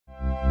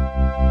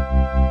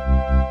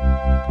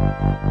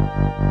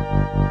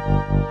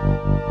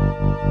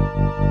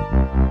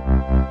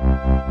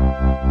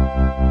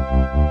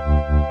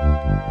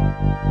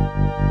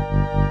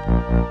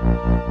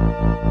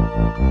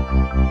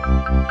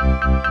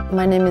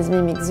My name is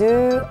Mimi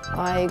Xu.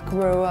 I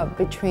grew up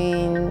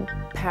between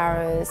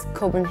Paris,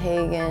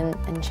 Copenhagen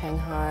and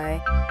Shanghai.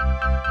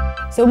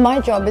 So my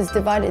job is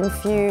divided in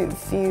few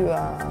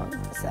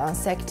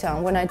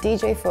sectors. When I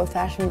DJ for a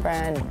fashion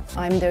brand,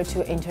 I'm there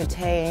to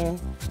entertain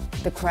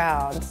the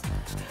crowds.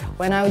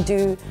 When I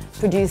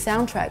produce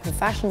soundtrack for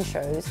fashion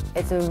shows,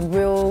 it's a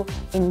real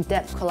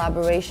in-depth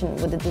collaboration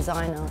with the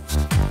designer.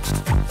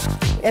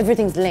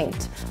 Everything's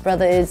linked,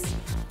 whether it's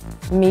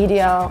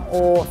media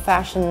or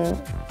fashion.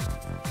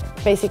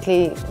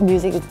 Basically,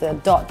 music is the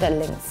dot that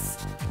links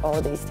all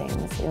these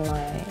things in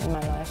my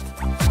life.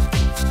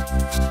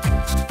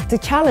 The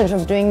challenge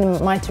of doing the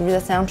Mytheresa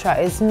soundtrack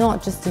is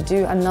not just to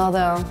do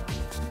another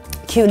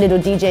cute little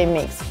DJ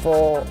mix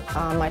for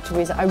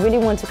Mytheresa. I really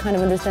want to kind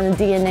of understand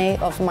the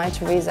DNA of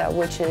Mytheresa,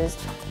 which is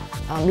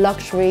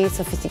luxury,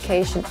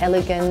 sophistication,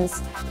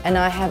 elegance, and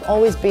I have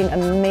always been a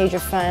major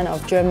fan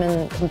of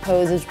German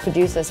composers,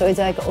 producers, so it's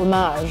like a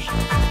homage.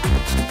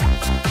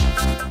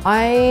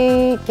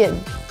 I get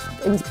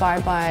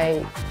inspired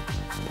by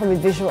probably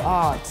visual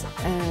art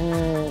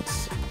and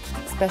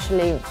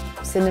especially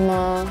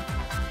cinema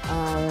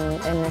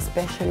and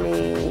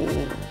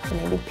especially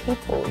maybe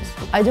people's.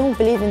 I don't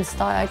believe in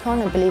style, I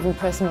can't believe in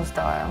personal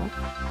style.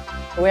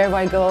 Wherever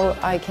I go,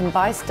 I can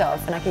buy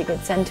stuff and I can get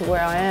sent to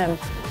where I am.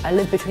 I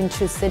live between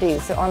two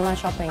cities, so online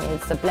shopping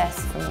is a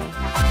bless for me.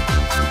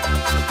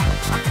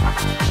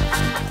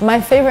 My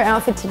favorite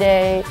outfit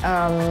today,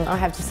 I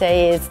have to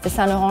say, is the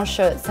Saint Laurent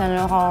shirt, Saint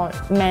Laurent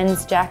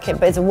men's jacket,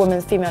 but it's a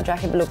woman's female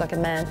jacket but looks like a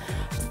man.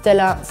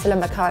 Stella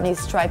McCartney's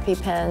stripy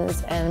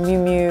pants and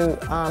Miu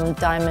Miu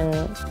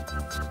diamond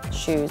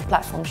shoes,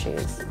 platform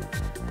shoes.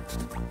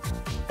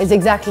 It's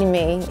exactly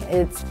me.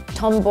 It's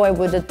tomboy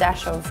with a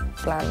dash of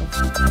glam.